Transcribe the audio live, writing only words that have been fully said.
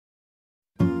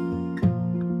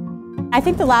I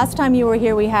think the last time you were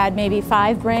here, we had maybe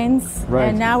 5 brains, right.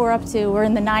 And now we're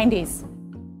in the 90s.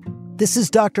 This is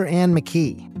Dr. Ann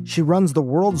McKee. She runs the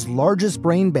world's largest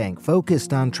brain bank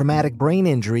focused on traumatic brain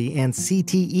injury and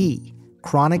CTE,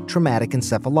 chronic traumatic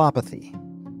encephalopathy.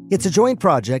 It's a joint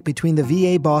project between the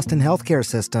VA Boston Healthcare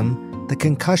System, the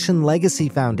Concussion Legacy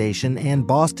Foundation, and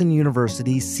Boston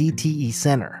University's CTE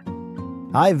Center.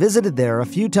 I visited there a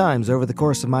few times over the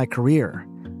course of my career,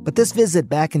 but this visit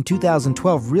back in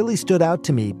 2012 really stood out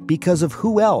to me because of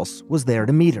who else was there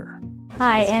to meet her.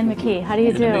 Hi, Ann McKee. How do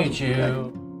you do? Good to meet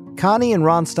you. Connie and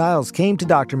Ron Stiles came to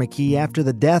Dr. McKee after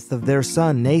the death of their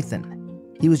son,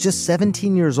 Nathan. He was just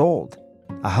 17 years old,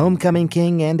 a homecoming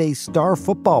king and a star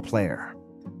football player.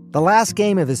 The last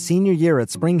game of his senior year at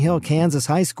Spring Hill, Kansas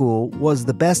High School was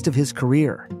the best of his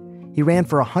career. He ran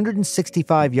for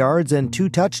 165 yards and 2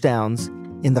 touchdowns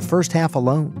in the first half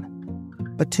alone.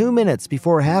 But 2 minutes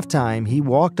before halftime, he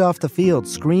walked off the field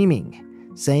screaming,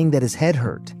 saying that his head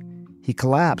hurt. He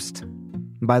collapsed.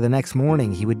 By the next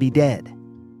morning, he would be dead.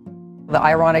 The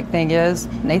ironic thing is,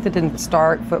 Nathan didn't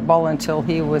start football until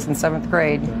he was in 7th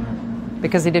grade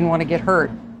because he didn't want to get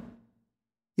hurt.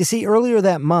 You see, earlier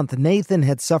that month, Nathan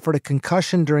had suffered a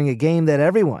concussion during a game that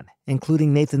everyone,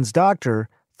 including Nathan's doctor,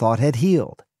 thought had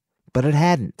healed. But it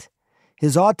hadn't.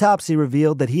 His autopsy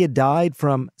revealed that he had died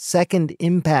from second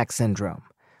impact syndrome,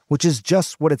 which is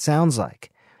just what it sounds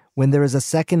like, when there is a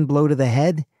second blow to the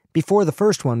head before the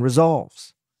first one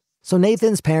resolves. So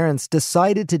Nathan's parents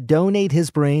decided to donate his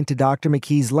brain to Dr.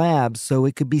 McKee's lab so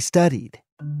it could be studied.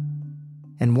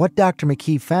 And what Dr.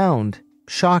 McKee found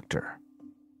shocked her.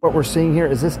 What we're seeing here,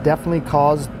 is this definitely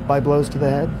caused by blows to the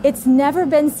head? It's never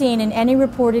been seen in any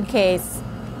reported case,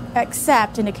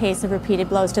 except in a case of repeated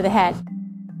blows to the head.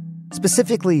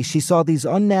 Specifically, she saw these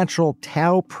unnatural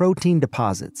tau protein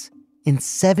deposits in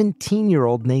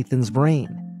 17-year-old Nathan's brain.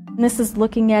 And this is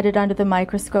looking at it under the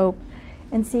microscope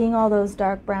and seeing all those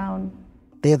dark brown.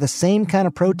 They are the same kind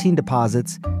of protein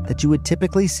deposits that you would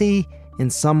typically see in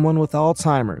someone with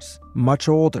Alzheimer's, much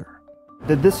older.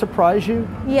 Did this surprise you?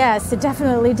 Yes, it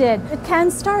definitely did. It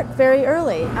can start very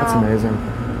early. That's amazing.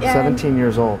 17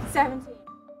 years old. 17.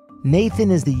 Nathan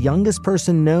is the youngest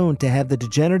person known to have the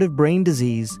degenerative brain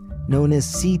disease known as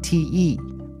CTE,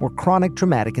 or chronic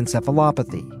traumatic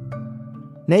encephalopathy.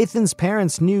 Nathan's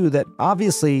parents knew that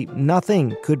obviously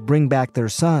nothing could bring back their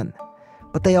son,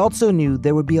 but they also knew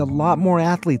there would be a lot more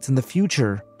athletes in the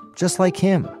future just like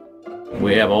him.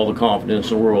 We have all the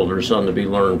confidence in the world. There's something to be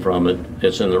learned from it.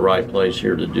 It's in the right place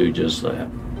here to do just that.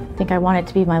 I think I want it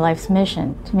to be my life's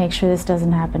mission, to make sure this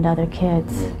doesn't happen to other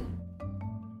kids.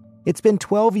 It's been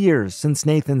 12 years since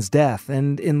Nathan's death,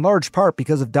 and in large part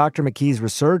because of Dr. McKee's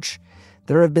research,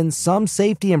 there have been some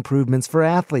safety improvements for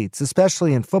athletes,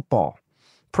 especially in football.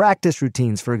 Practice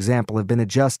routines, for example, have been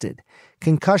adjusted.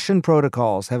 Concussion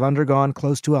protocols have undergone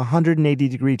close to a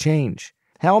 180-degree change.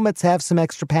 Helmets have some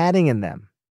extra padding in them.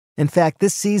 In fact,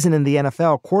 this season in the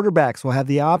NFL, quarterbacks will have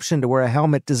the option to wear a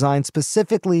helmet designed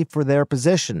specifically for their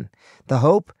position, the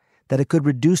hope that it could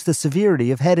reduce the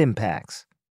severity of head impacts.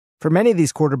 For many of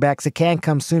these quarterbacks, it can't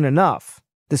come soon enough.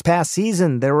 This past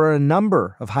season, there were a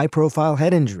number of high-profile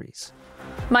head injuries.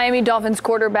 Miami Dolphins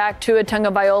quarterback Tua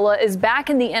Tagovailoa is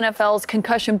back in the NFL's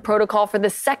concussion protocol for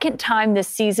the second time this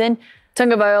season.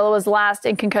 Tagovailoa was last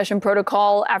in concussion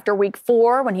protocol after week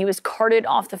 4 when he was carted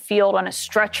off the field on a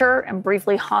stretcher and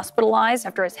briefly hospitalized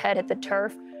after his head hit the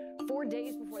turf. 4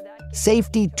 days before that...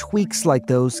 Safety tweaks like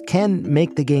those can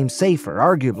make the game safer,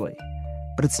 arguably,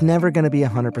 but it's never going to be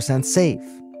 100% safe.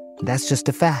 That's just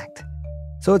a fact.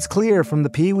 So it's clear from the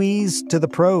peewees to the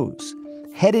pros.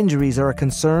 Head injuries are a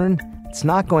concern. It's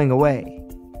not going away.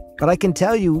 But I can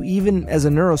tell you, even as a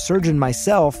neurosurgeon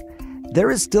myself,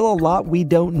 there is still a lot we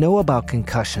don't know about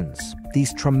concussions,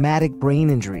 these traumatic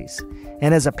brain injuries.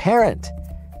 And as a parent,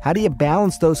 how do you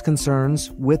balance those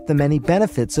concerns with the many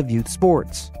benefits of youth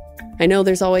sports? I know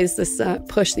there's always this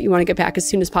push that you want to get back as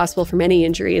soon as possible from any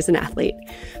injury as an athlete,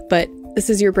 but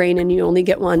this is your brain and you only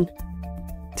get one.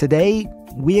 Today,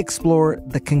 we explore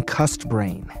the concussed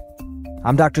brain.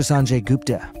 I'm Dr. Sanjay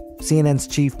Gupta, CNN's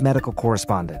chief medical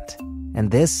correspondent,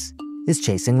 and this is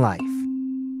Chasing Life.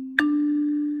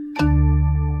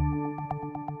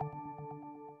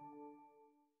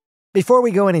 Before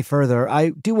we go any further, I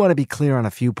do want to be clear on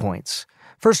a few points.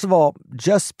 First of all,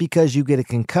 just because you get a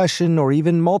concussion or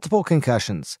even multiple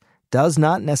concussions does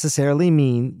not necessarily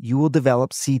mean you will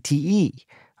develop CTE.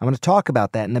 I'm going to talk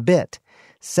about that in a bit.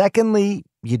 Secondly,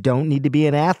 you don't need to be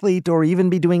an athlete or even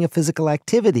be doing a physical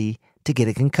activity to get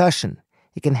a concussion.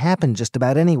 It can happen just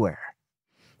about anywhere.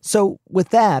 So with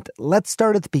that, let's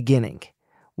start at the beginning.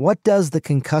 What does the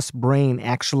concussed brain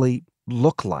actually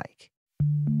look like?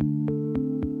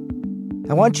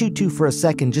 I want you to, for a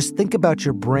second, just think about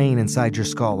your brain inside your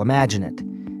skull. Imagine it.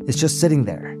 It's just sitting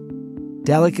there,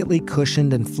 delicately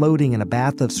cushioned and floating in a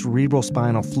bath of cerebral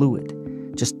spinal fluid,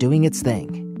 just doing its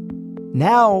thing.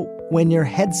 Now, when your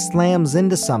head slams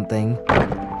into something,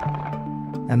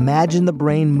 imagine the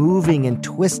brain moving and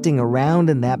twisting around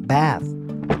in that bath,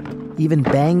 even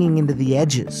banging into the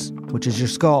edges, which is your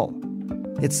skull.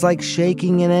 It's like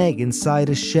shaking an egg inside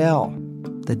a shell.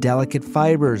 The delicate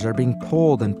fibers are being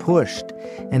pulled and pushed.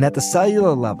 And at the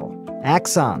cellular level,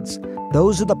 axons,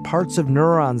 those are the parts of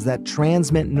neurons that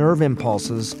transmit nerve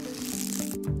impulses.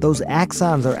 Those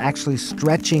axons are actually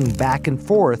stretching back and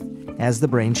forth as the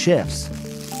brain shifts.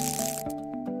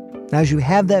 Now, as you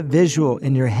have that visual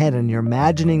in your head and you're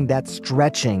imagining that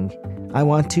stretching, I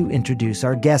want to introduce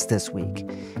our guest this week.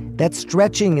 That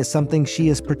stretching is something she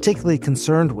is particularly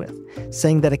concerned with,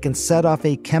 saying that it can set off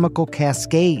a chemical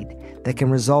cascade that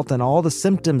can result in all the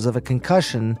symptoms of a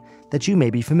concussion that you may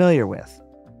be familiar with.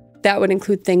 That would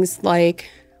include things like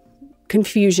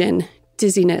confusion,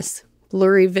 dizziness,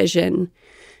 blurry vision,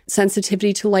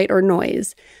 sensitivity to light or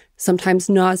noise, sometimes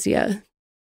nausea.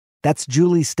 That's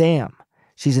Julie Stamm.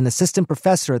 She's an assistant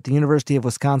professor at the University of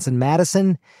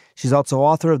Wisconsin-Madison. She's also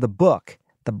author of the book,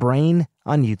 The Brain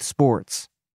on Youth Sports.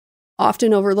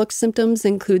 Often overlooked symptoms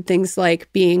include things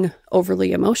like being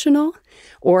overly emotional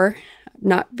or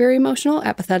not very emotional,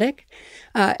 apathetic,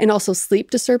 and also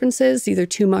sleep disturbances, either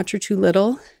too much or too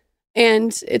little.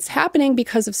 And it's happening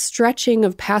because of stretching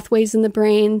of pathways in the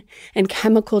brain and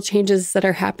chemical changes that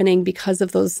are happening because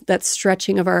of that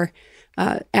stretching of our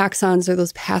axons or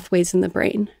those pathways in the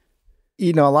brain.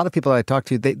 You know, a lot of people I talk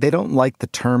to, they don't like the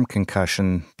term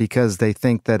concussion because they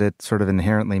think that it sort of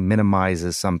inherently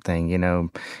minimizes something, you know,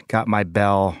 got my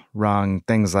bell rung,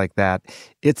 things like that.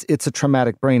 It's a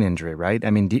traumatic brain injury, right? I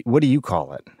mean, what do you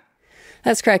call it?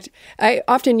 That's correct. I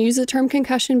often use the term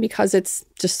concussion because it's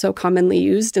just so commonly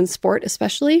used in sport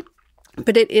especially,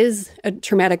 but it is a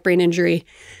traumatic brain injury.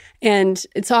 And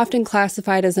it's often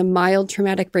classified as a mild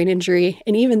traumatic brain injury,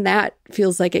 and even that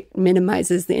feels like it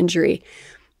minimizes the injury.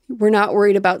 We're not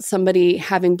worried about somebody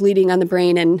having bleeding on the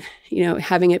brain and, you know,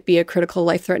 having it be a critical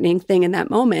life-threatening thing in that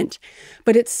moment,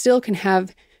 but it still can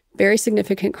have very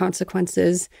significant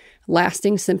consequences,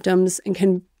 lasting symptoms, and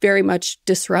can very much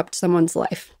disrupt someone's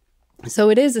life. So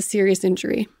it is a serious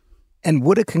injury. And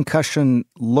would a concussion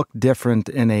look different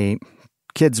in a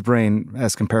kid's brain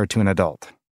as compared to an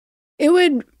adult? It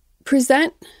would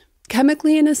present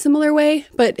chemically in a similar way,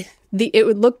 but it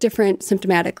would look different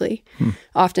symptomatically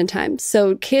oftentimes.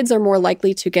 So kids are more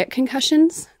likely to get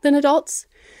concussions than adults.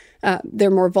 They're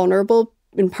more vulnerable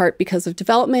in part because of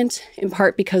development, in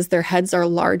part because their heads are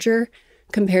larger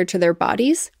compared to their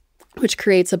bodies, which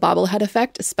creates a bobblehead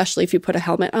effect, especially if you put a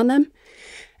helmet on them.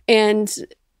 And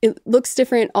it looks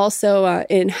different also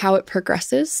in how it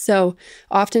progresses. So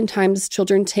oftentimes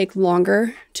children take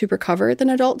longer to recover than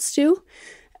adults do.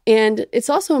 And it's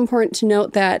also important to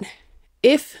note that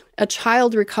if a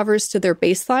child recovers to their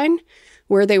baseline,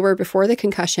 where they were before the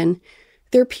concussion,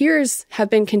 their peers have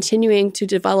been continuing to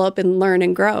develop and learn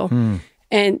and grow.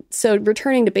 And so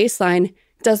returning to baseline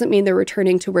doesn't mean they're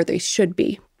returning to where they should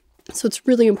be. So it's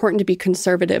really important to be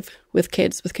conservative with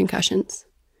kids with concussions.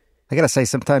 I got to say,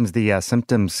 sometimes the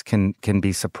symptoms can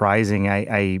be surprising.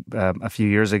 A few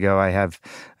years ago, I have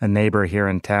a neighbor here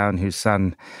in town whose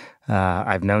son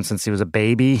I've known since he was a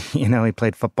baby. You know, he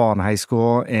played football in high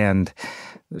school, and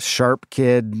sharp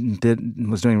kid,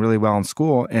 was doing really well in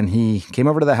school. And he came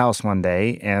over to the house one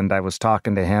day, and I was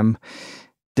talking to him,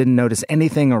 didn't notice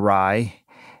anything awry.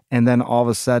 And then all of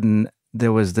a sudden,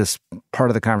 there was this part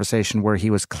of the conversation where he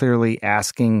was clearly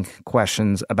asking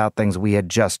questions about things we had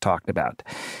just talked about.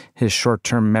 His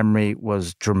short-term memory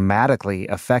was dramatically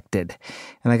affected.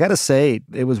 And I got to say,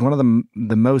 it was one of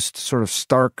the most sort of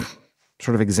stark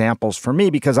sort of examples for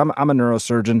me, because I'm a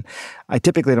neurosurgeon. I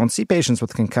typically don't see patients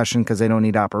with concussion because they don't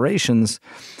need operations,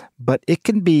 but it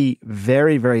can be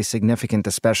very, very significant,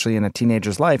 especially in a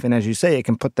teenager's life. And as you say, it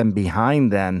can put them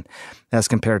behind then as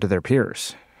compared to their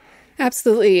peers.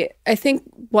 Absolutely. I think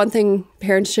one thing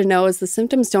parents should know is the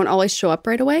symptoms don't always show up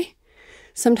right away.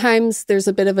 Sometimes there's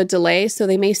a bit of a delay, so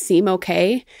they may seem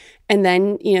okay, and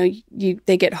then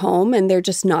they get home and they're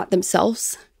just not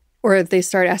themselves, or they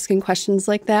start asking questions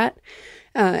like that.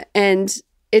 And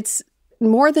it's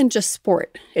more than just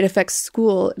sport. It affects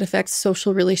school. It affects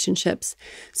social relationships.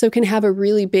 So it can have a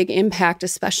really big impact,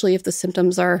 especially if the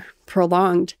symptoms are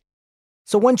prolonged.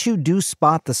 So once you do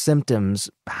spot the symptoms,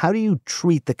 how do you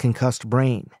treat the concussed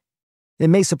brain? It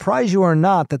may surprise you or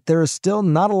not that there is still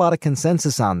not a lot of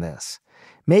consensus on this.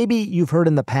 Maybe you've heard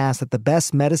in the past that the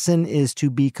best medicine is to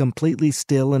be completely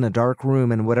still in a dark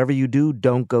room, and whatever you do,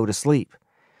 don't go to sleep.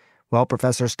 Well,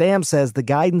 Professor Stam says the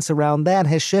guidance around that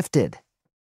has shifted.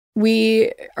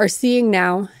 We are seeing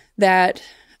now that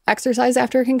exercise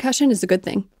after a concussion is a good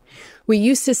thing. We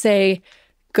used to say,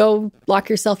 go lock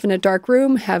yourself in a dark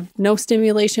room, have no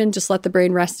stimulation, just let the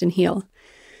brain rest and heal.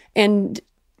 And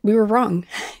we were wrong.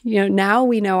 Now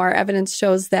we know our evidence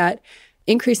shows that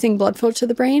increasing blood flow to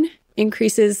the brain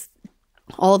increases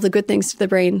all of the good things to the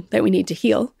brain that we need to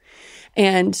heal.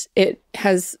 And it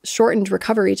has shortened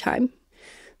recovery time.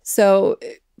 So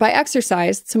by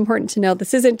exercise, it's important to know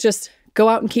this isn't just go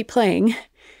out and keep playing.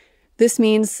 This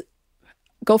means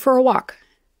go for a walk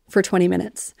for 20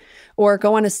 minutes or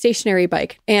go on a stationary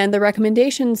bike. And the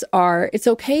recommendations are, it's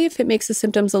okay if it makes the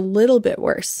symptoms a little bit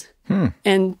worse.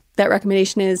 And that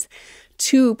recommendation is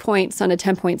 2 points on a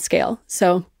 10-point scale.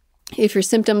 So if your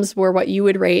symptoms were what you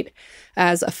would rate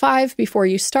as a 5 before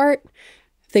you start,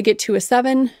 if they get to a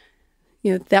 7,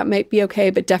 that might be okay,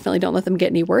 but definitely don't let them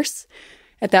get any worse.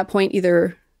 At that point,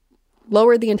 either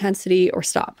lower the intensity or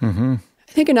stop. I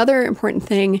think another important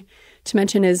thing to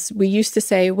mention is we used to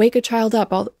say, wake a child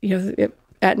up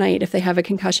at night if they have a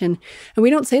concussion. And we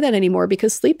don't say that anymore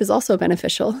because sleep is also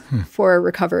beneficial for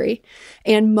recovery.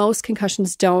 And most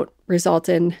concussions don't result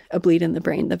in a bleed in the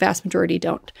brain. The vast majority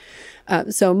don't.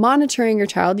 So monitoring your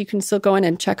child, you can still go in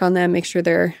and check on them, make sure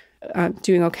they're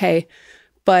doing okay.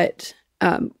 But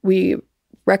we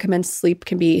recommend sleep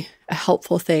can be a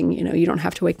helpful thing. You don't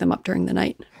have to wake them up during the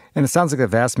night. And it sounds like the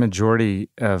vast majority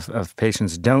of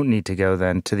patients don't need to go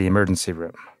then to the emergency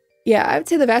room. Yeah, I would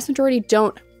say the vast majority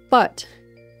don't, but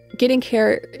getting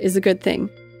care is a good thing.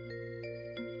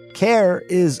 Care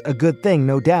is a good thing,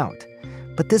 no doubt.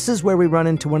 But this is where we run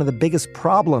into one of the biggest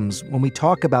problems when we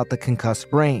talk about the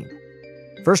concussed brain.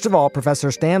 First of all,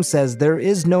 Professor Stam says there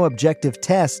is no objective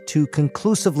test to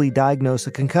conclusively diagnose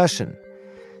a concussion.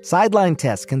 Sideline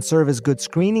tests can serve as good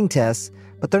screening tests,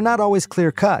 but they're not always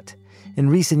clear-cut. In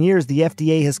recent years, the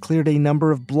FDA has cleared a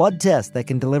number of blood tests that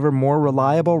can deliver more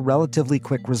reliable, relatively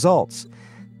quick results.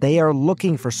 They are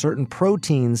looking for certain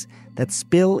proteins that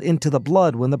spill into the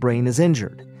blood when the brain is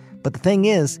injured. But the thing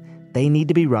is, they need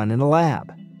to be run in a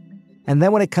lab. And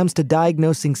then when it comes to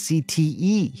diagnosing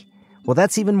CTE, well,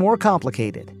 that's even more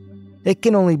complicated. It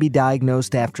can only be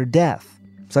diagnosed after death,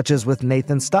 such as with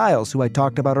Nathan Stiles, who I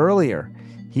talked about earlier.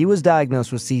 He was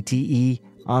diagnosed with CTE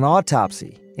on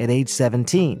autopsy at age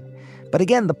 17. But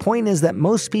again, the point is that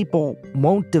most people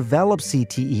won't develop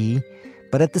CTE,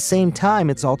 but at the same time,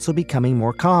 it's also becoming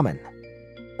more common.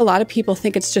 A lot of people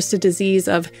think it's just a disease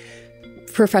of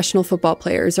professional football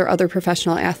players or other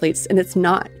professional athletes, and it's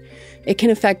not. It can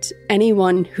affect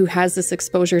anyone who has this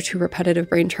exposure to repetitive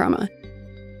brain trauma.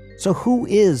 So who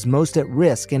is most at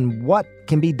risk and what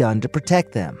can be done to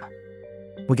protect them?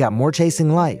 We got more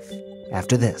Chasing Life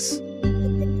after this.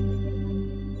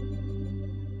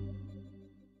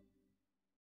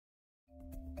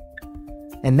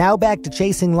 And now back to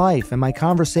Chasing Life and my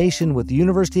conversation with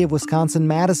University of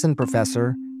Wisconsin-Madison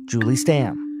professor Julie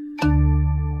Stam.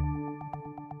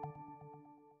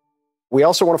 We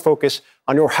also want to focus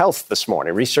on your health this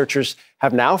morning. Researchers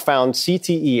have now found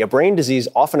CTE, a brain disease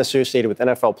often associated with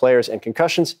NFL players, and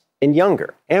concussions in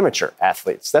younger, amateur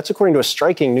athletes. That's according to a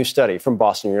striking new study from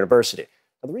Boston University.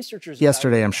 Now, the researchers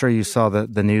yesterday, I'm sure you saw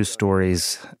the news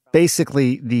stories.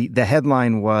 Basically, the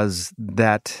headline was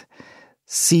that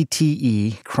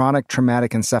CTE, chronic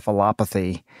traumatic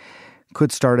encephalopathy,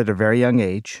 could start at a very young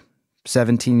age,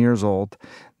 17 years old.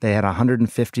 They had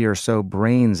 150 or so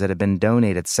brains that had been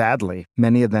donated. Sadly,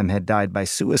 many of them had died by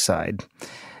suicide.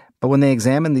 But when they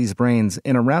examined these brains,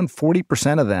 in around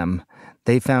 40% of them,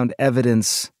 they found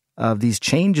evidence of these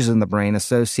changes in the brain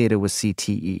associated with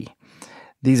CTE.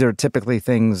 These are typically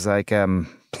things like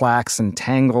plaques and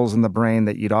tangles in the brain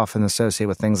that you'd often associate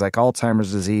with things like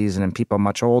Alzheimer's disease and in people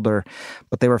much older.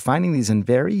 But they were finding these in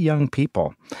very young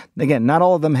people. Again, not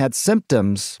all of them had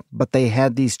symptoms, but they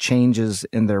had these changes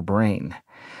in their brain.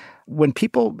 When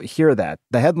people hear that,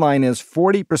 the headline is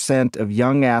 40% of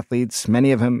young athletes,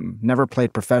 many of whom never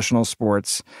played professional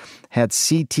sports, had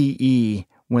CTE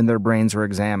when their brains were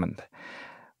examined.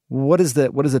 What is the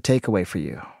takeaway for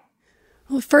you?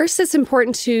 Well, first, it's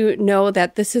important to know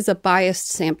that this is a biased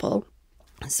sample.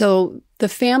 So the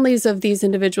families of these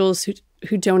individuals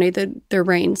who donated their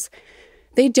brains,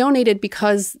 they donated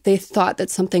because they thought that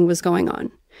something was going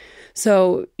on.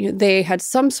 So they had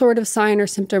some sort of sign or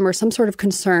symptom or some sort of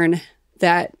concern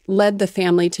that led the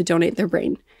family to donate their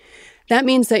brain. That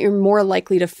means that you're more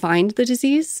likely to find the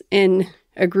disease in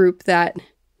a group that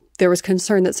there was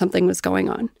concern that something was going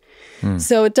on.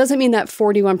 So it doesn't mean that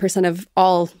 41% of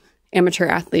all amateur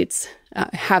athletes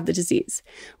have the disease.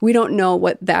 We don't know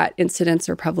what that incidence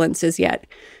or prevalence is yet,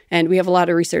 and we have a lot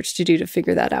of research to do to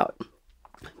figure that out.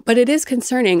 But it is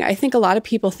concerning. I think a lot of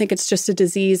people think it's just a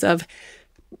disease of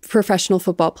professional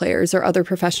football players or other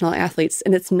professional athletes,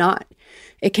 and it's not.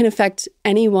 It can affect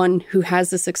anyone who has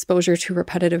this exposure to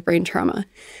repetitive brain trauma.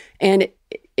 And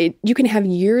you can have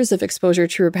years of exposure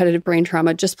to repetitive brain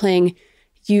trauma just playing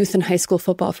youth and high school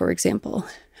football, for example.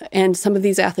 And some of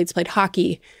these athletes played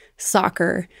hockey,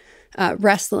 soccer,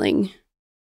 wrestling.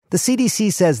 The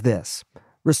CDC says this: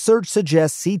 research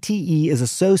suggests CTE is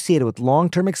associated with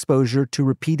long-term exposure to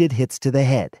repeated hits to the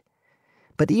head.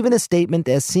 But even a statement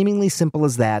as seemingly simple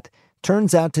as that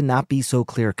turns out to not be so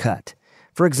clear-cut.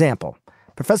 For example,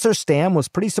 Professor Stam was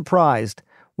pretty surprised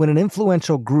when an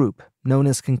influential group known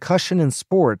as Concussion in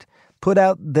Sport put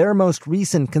out their most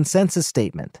recent consensus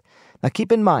statement. Now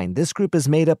keep in mind, this group is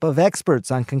made up of experts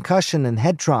on concussion and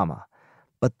head trauma,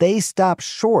 but they stopped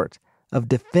short of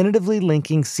definitively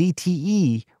linking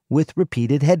CTE with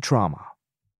repeated head trauma.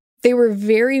 They were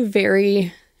very,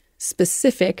 very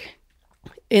specific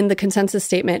in the consensus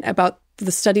statement about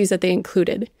the studies that they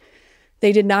included.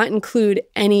 They did not include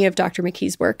any of Dr.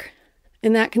 McKee's work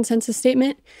in that consensus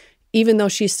statement, even though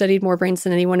she studied more brains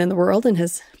than anyone in the world and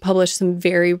has published some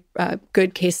very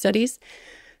good case studies.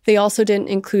 They also didn't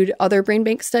include other brain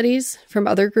bank studies from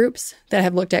other groups that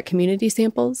have looked at community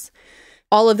samples.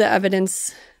 All of the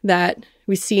evidence that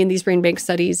we see in these brain bank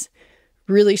studies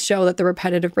really show that the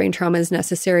repetitive brain trauma is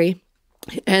necessary.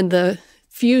 And the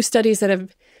few studies that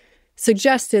have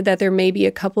suggested that there may be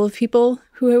a couple of people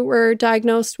who were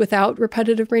diagnosed without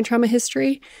repetitive brain trauma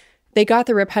history, they got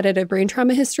the repetitive brain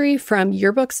trauma history from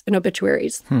yearbooks and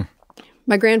obituaries.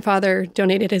 My grandfather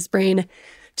donated his brain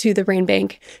to the brain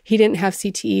bank. He didn't have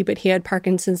CTE, but he had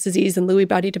Parkinson's disease and Lewy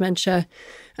body dementia,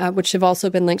 which have also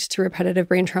been linked to repetitive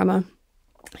brain trauma.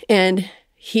 And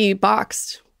he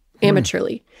boxed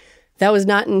amateurly. That was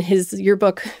not in his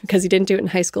yearbook because he didn't do it in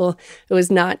high school. It was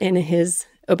not in his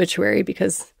obituary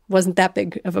because it wasn't that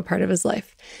big of a part of his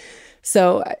life.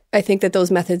 So I think that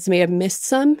those methods may have missed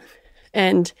some.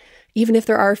 And even if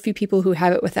there are a few people who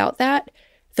have it without that,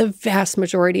 the vast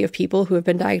majority of people who have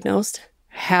been diagnosed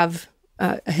have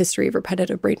a history of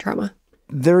repetitive brain trauma.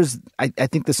 There's, I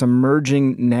think, this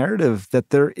emerging narrative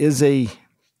that there is a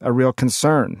real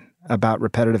concern about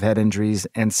repetitive head injuries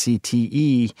and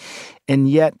CTE, and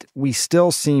yet we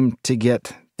still seem to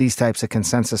get these types of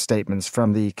consensus statements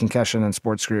from the Concussion and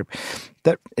Sports group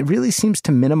that it really seems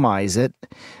to minimize it,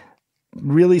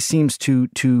 really seems to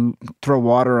throw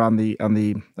water on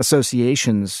the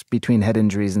associations between head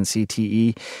injuries and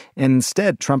CTE, and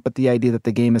instead trumpet the idea that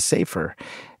the game is safer.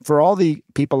 For all the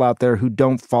people out there who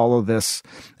don't follow this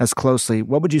as closely,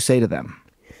 what would you say to them?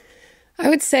 I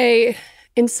would say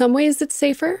in some ways it's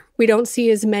safer. We don't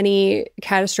see as many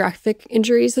catastrophic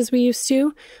injuries as we used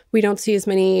to. We don't see as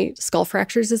many skull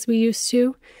fractures as we used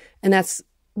to. And that's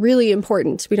really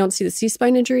important. We don't see the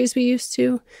C-spine injuries we used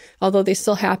to, although they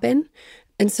still happen.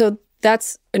 And so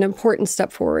that's an important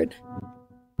step forward.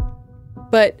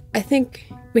 But I think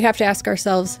we have to ask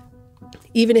ourselves,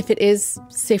 even if it is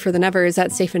safer than ever, is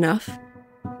that safe enough?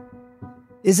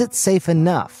 Is it safe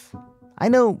enough? I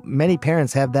know many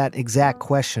parents have that exact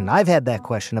question. I've had that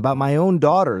question about my own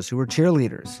daughters who are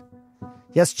cheerleaders.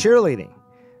 Yes, cheerleading.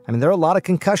 I mean, there are a lot of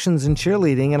concussions in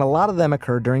cheerleading, and a lot of them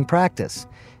occur during practice.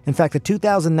 In fact, a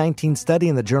 2019 study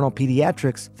in the journal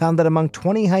Pediatrics found that among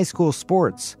 20 high school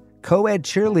sports, co-ed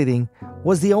cheerleading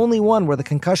was the only one where the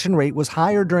concussion rate was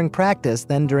higher during practice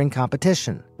than during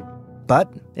competition.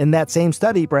 But in that same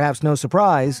study, perhaps no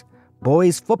surprise,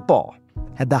 boys football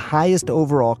had the highest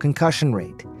overall concussion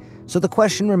rate. So the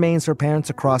question remains for parents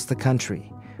across the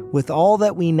country. With all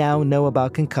that we now know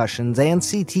about concussions and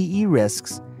CTE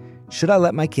risks, should I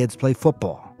let my kids play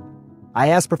football? I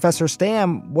asked Professor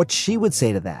Stam what she would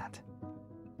say to that.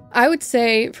 I would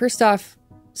say, first off,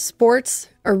 sports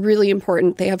are really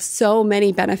important. They have so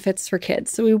many benefits for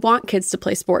kids. So we want kids to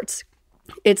play sports.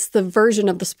 It's the version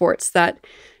of the sports that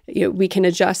we can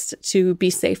adjust to be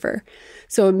safer.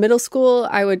 So in middle school,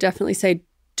 I would definitely say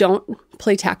don't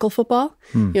play tackle football.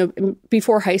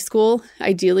 Before high school,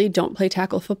 ideally, don't play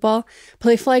tackle football.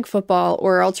 Play flag football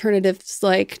or alternatives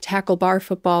like tackle bar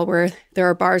football, where there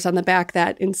are bars on the back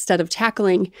that instead of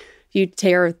tackling, you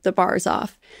tear the bars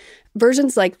off.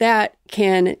 Versions like that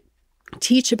can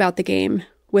teach about the game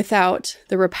without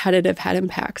the repetitive head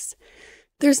impacts.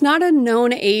 There's not a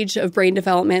known age of brain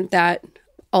development that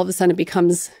all of a sudden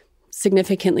becomes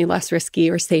significantly less risky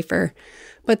or safer.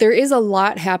 But there is a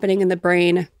lot happening in the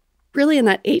brain, really in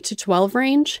that 8 to 12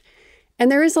 range.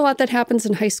 And there is a lot that happens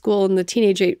in high school and the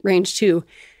teenage range too.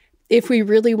 if we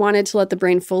really wanted to let the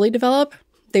brain fully develop,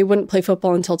 they wouldn't play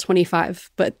football until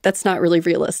 25, but that's not really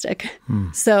realistic.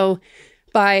 So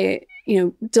by,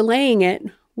 delaying it,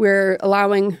 we're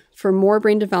allowing for more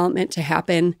brain development to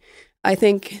happen. I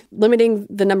think limiting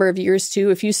the number of years too,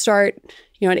 if you start,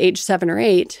 at age 7 or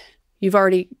 8, you've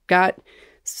already got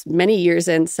many years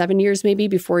in, 7 years maybe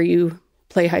before you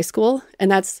play high school. And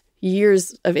that's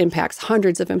years of impacts,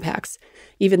 hundreds of impacts,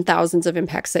 even thousands of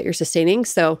impacts that you're sustaining.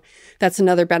 So that's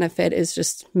another benefit, is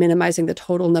just minimizing the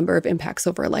total number of impacts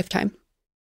over a lifetime.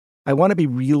 I want to be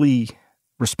really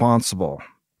responsible.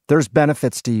 There's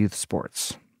benefits to youth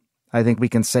sports. I think we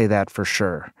can say that for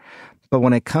sure. But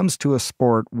when it comes to a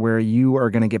sport where you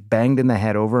are going to get banged in the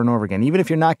head over and over again, even if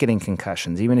you're not getting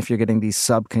concussions, even if you're getting these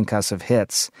subconcussive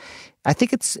hits, I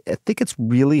think it's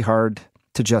really hard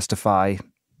to justify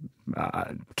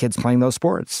kids playing those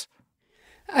sports.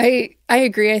 I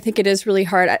agree. I think it is really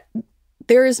hard.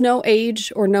 There is no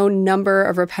age or no number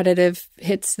of repetitive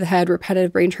hits to the head,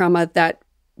 repetitive brain trauma that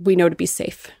we know to be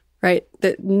safe, right?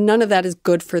 That none of that is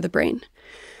good for the brain.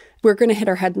 We're going to hit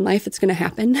our head in life. It's going to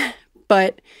happen.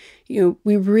 But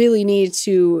we really need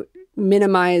to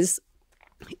minimize,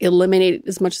 eliminate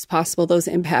as much as possible those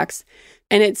impacts.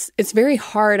 And it's very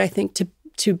hard, I think,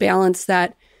 to balance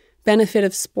that benefit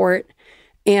of sport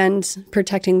and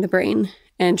protecting the brain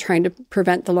and trying to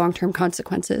prevent the long-term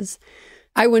consequences.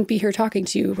 I wouldn't be here talking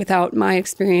to you without my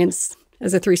experience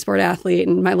as a 3-sport athlete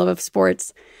and my love of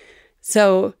sports.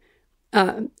 So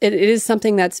it is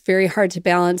something that's very hard to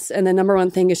balance. And the number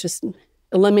one thing is just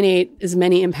eliminate as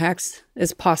many impacts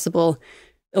as possible.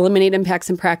 Eliminate impacts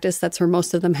in practice. That's where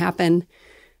most of them happen.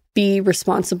 Be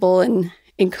responsible in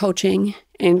coaching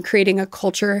and creating a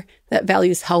culture that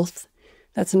values health.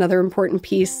 That's another important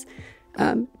piece.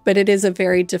 But it is a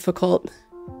very difficult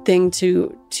thing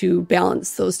to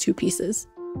balance those two pieces.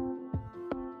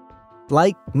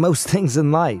 Like most things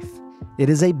in life, it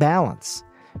is a balance.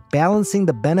 Balancing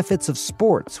the benefits of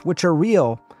sports, which are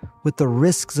real, with the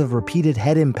risks of repeated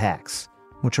head impacts,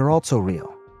 which are also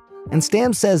real. And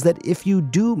Stam says that if you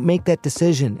do make that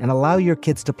decision and allow your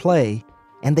kids to play,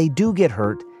 and they do get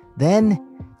hurt, then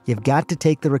you've got to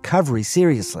take the recovery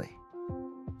seriously.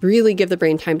 Really give the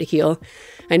brain time to heal.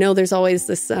 I know there's always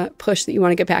this push that you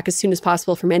want to get back as soon as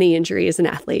possible from any injury as an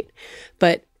athlete,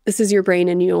 but this is your brain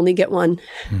and you only get one.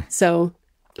 So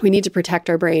we need to protect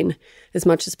our brain as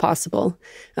much as possible.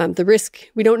 The risk,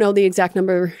 we don't know the exact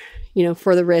number,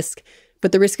 for the risk,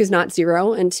 but the risk is not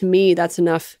zero. And to me, that's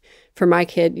enough for my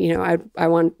kid. I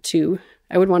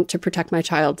would want to protect my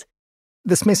child.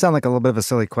 This may sound like a little bit of a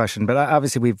silly question, but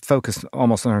obviously we've focused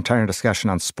almost our entire discussion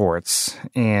on sports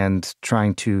and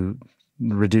trying to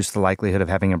reduce the likelihood of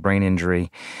having a brain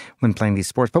injury when playing these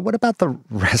sports. But what about the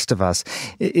rest of us?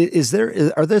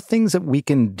 Are there things that we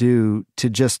can do to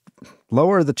just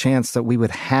lower the chance that we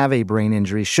would have a brain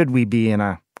injury should we be in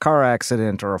a car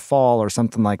accident or a fall or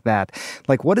something like that?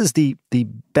 Like, what is the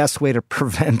best way to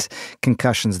prevent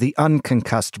concussions, the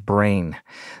unconcussed brain?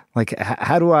 Like,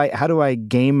 how do I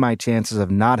game my chances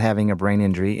of not having a brain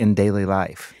injury in daily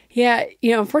life? Yeah,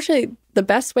 unfortunately, the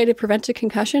best way to prevent a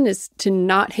concussion is to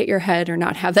not hit your head or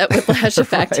not have that whiplash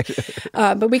effect.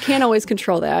 But we can't always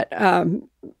control that.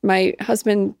 My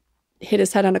husband hit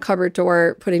his head on a cupboard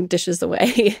door putting dishes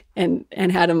away and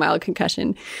had a mild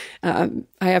concussion. I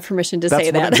have permission to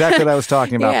say that. That's exactly what I was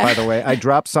talking about, Yeah. by the way. I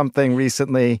dropped something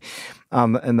recently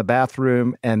in the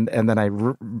bathroom, and then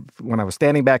when I was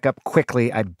standing back up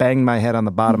quickly, I banged my head on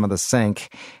the bottom of the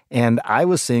sink, and I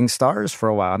was seeing stars for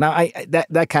a while. Now,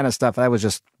 that kind of stuff, that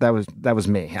was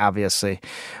me, obviously.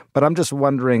 But I'm just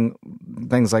wondering,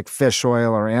 things like fish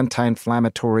oil or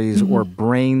anti-inflammatories or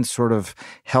brain sort of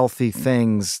healthy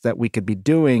things that we could be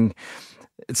doing.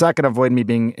 It's not going to avoid me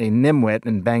being a nimwit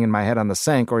and banging my head on the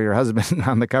sink or your husband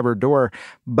on the cupboard door,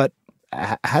 but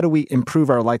how do we improve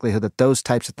our likelihood that those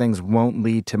types of things won't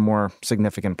lead to more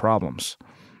significant problems?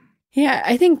 Yeah,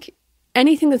 I think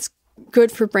anything that's good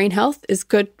for brain health is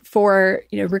good for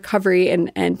recovery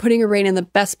and putting your brain in the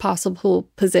best possible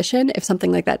position if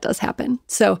something like that does happen.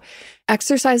 So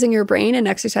exercising your brain and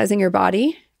exercising your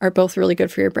body are both really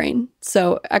good for your brain.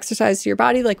 So exercise to your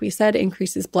body, like we said,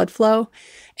 increases blood flow,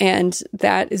 and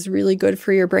that is really good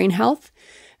for your brain health.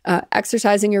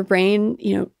 Exercising your brain,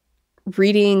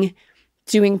 reading,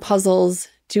 doing puzzles,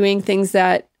 doing things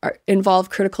that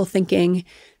involve critical thinking,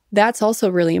 that's also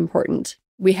really important.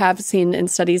 We have seen in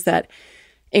studies that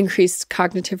increased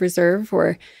cognitive reserve,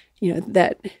 or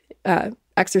that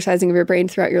exercising of your brain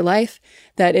throughout your life,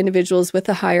 that individuals with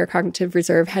a higher cognitive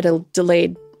reserve had a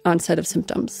delayed onset of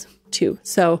symptoms too.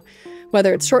 So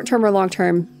whether it's short-term or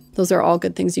long-term, those are all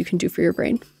good things you can do for your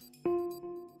brain.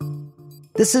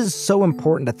 This is so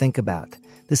important to think about,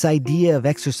 this idea of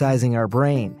exercising our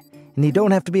brain. And you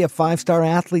don't have to be a 5-star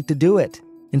athlete to do it.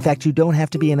 In fact, you don't have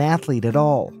to be an athlete at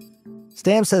all.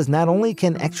 Stam says not only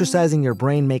can exercising your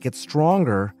brain make it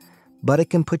stronger, but it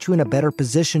can put you in a better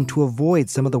position to avoid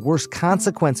some of the worst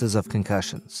consequences of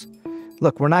concussions.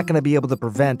 Look, we're not going to be able to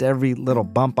prevent every little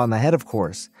bump on the head, of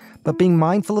course, but being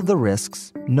mindful of the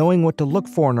risks, knowing what to look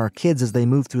for in our kids as they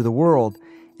move through the world,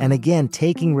 and again,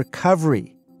 taking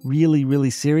recovery really,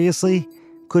 really seriously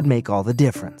could make all the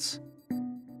difference.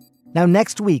 Now,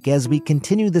 next week, as we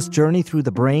continue this journey through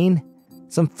the brain,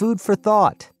 some food for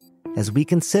thought as we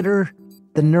consider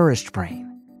the nourished brain.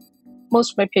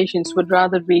 Most of my patients would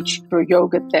rather reach for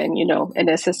yoga than, an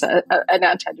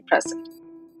antidepressant.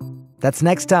 That's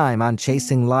next time on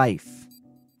Chasing Life.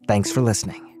 Thanks for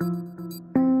listening.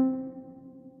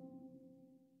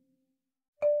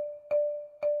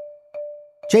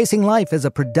 Chasing Life is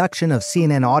a production of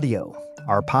CNN Audio.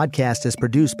 Our podcast is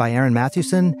produced by Aaron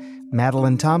Mathewson,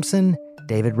 Madeline Thompson,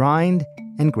 David Rind,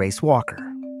 and Grace Walker.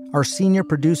 Our senior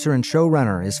producer and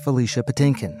showrunner is Felicia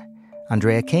Patinkin.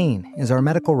 Andrea Kane is our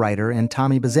medical writer, and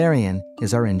Tommy Bazarian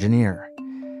is our engineer.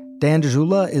 Dan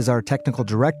DeJula is our technical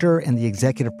director, and the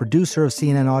executive producer of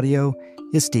CNN Audio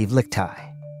is Steve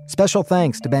Lichtai. Special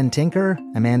thanks to Ben Tinker,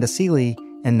 Amanda Seeley,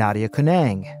 and Nadia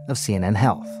Kunang of CNN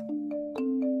Health.